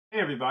Hey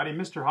everybody,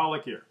 Mr.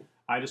 Hollick here.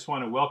 I just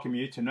want to welcome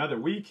you to another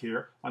week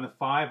here on the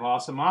 5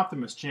 Awesome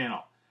Optimists channel.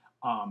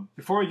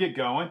 Before we get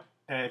going,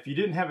 if you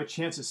didn't have a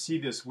chance to see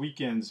this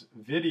weekend's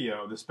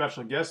video, the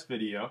special guest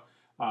video,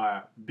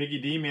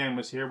 Biggie D-Man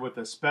was here with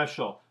a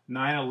special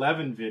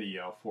 9/11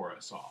 video for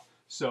us all.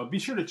 So be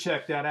sure to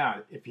check that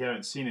out if you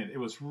haven't seen it. It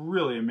was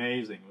really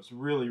amazing. It was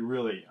really,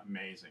 really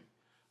amazing.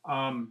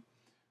 A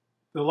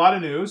lot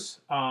of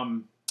news.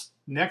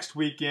 Next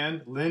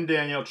weekend, Lynn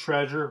Danielle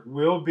Treasure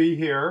will be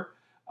here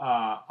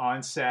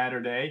on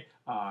Saturday.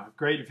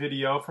 Great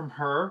video from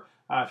her.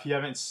 If you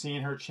haven't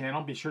seen her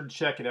channel, be sure to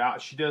check it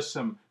out. She does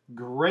some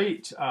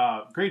great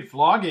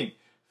vlogging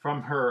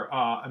from her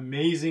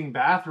amazing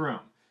bathroom.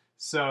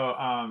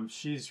 So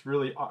she's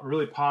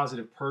really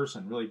positive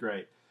person, really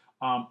great.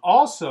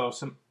 Also,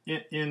 some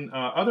in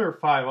other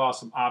 5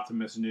 Awesome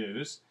Optimist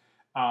news,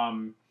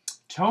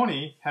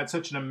 Tony had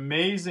such an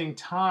amazing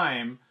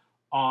time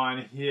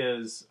on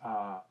his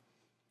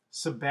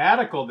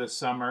sabbatical this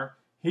summer.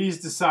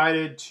 He's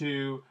decided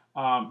to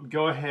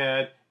go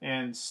ahead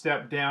and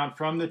step down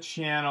from the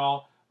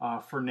channel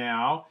for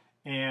now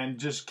and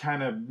just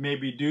kind of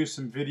maybe do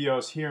some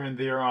videos here and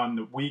there on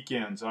the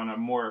weekends on a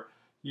more,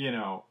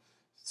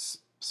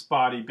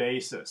 spotty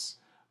basis.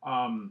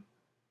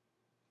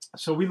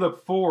 So we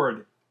look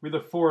forward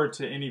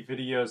to any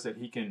videos that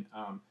he can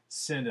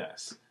send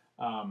us.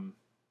 I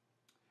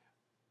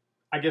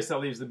guess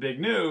that leaves the big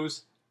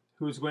news.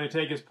 Who's going to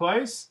take his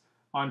place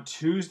on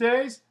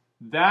Tuesdays?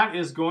 That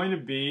is going to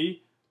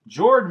be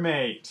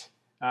Jordmate.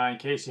 In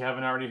case you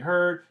haven't already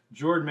heard,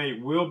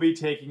 Jordmate will be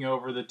taking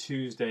over the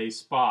Tuesday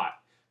spot.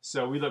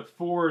 So we look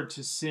forward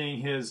to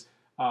seeing his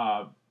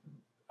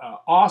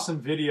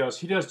awesome videos.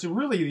 He does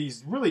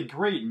these really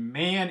great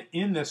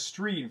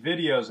man-in-the-street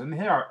videos, and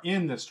they are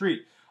in the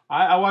street.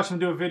 I watched him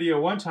do a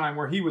video one time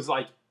where he was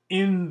like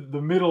in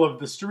the middle of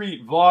the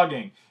street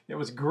vlogging. It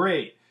was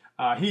great.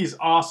 He's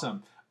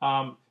awesome.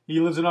 He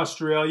lives in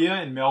Australia,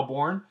 in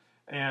Melbourne,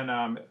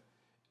 and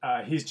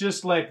he's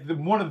just like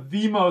one of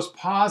the most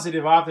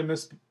positive,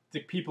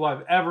 optimistic people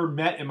I've ever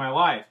met in my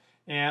life.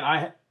 And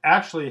I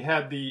actually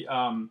had the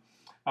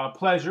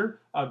pleasure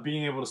of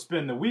being able to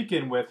spend the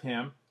weekend with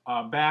him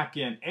back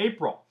in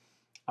April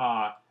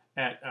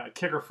at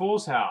Kicker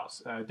Fool's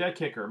house, Dead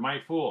Kicker,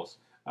 Mike Fools.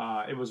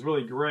 It was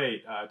really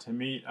great to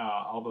meet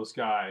all those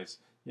guys.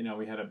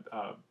 We had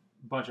a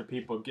bunch of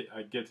people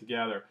get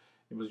together.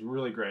 It was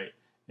really great.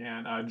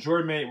 And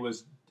Jordmate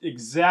was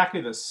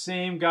exactly the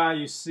same guy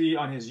you see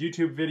on his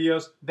YouTube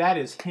videos. That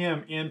is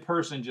him in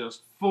person,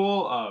 just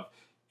full of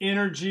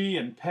energy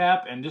and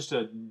pep and just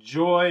a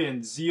joy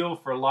and zeal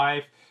for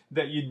life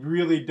that you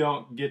really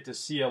don't get to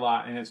see a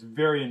lot, and it's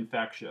very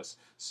infectious.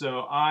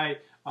 So I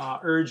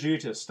urge you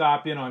to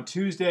stop in on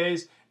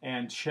Tuesdays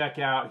and check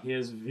out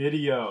his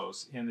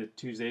videos in the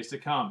Tuesdays to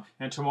come.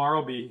 And tomorrow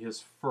will be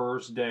his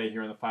first day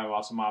here on the 5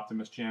 Awesome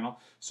Optimist channel.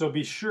 So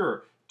be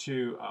sure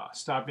to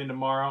stop in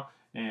tomorrow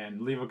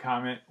and leave a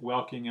comment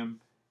welcoming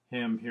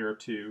him here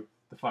to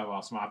the 5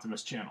 Awesome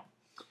Optimist channel.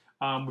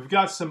 We've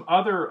got some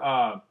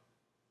other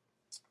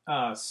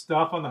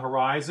stuff on the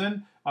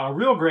horizon. A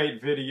real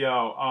great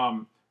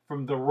video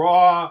from the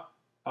raw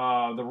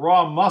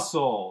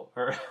muscle,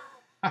 or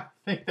I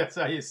think that's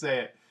how you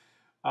say it.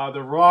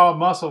 The raw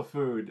muscle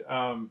food.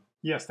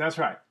 Yes, that's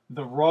right.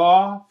 The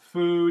raw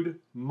food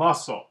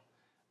muscle.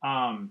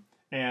 And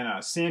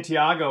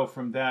Santiago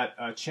from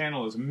that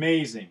channel is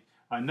amazing.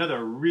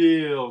 Another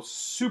real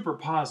super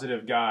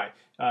positive guy.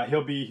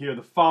 He'll be here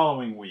the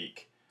following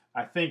week.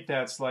 I think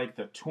that's like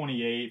the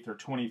 28th or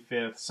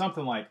 25th,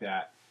 something like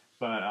that.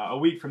 But a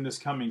week from this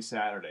coming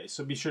Saturday.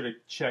 So be sure to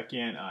check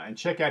in and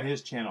check out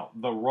his channel,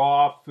 The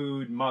Raw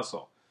Food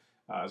Muscle.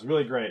 It's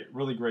really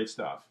great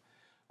stuff.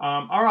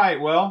 All right,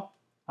 well,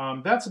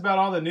 that's about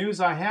all the news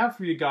I have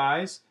for you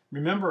guys.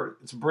 Remember,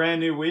 it's a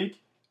brand new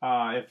week.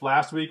 If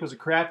last week was a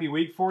crappy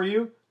week for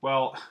you,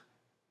 well,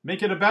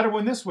 make it a better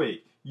one this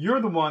week.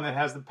 You're the one that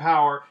has the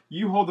power.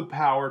 You hold the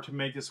power to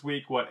make this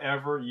week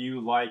whatever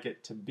you like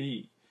it to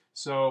be.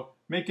 So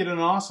make it an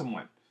awesome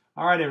one.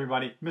 All right,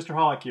 everybody. Mr.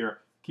 Hollick here.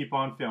 Keep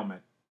on filming.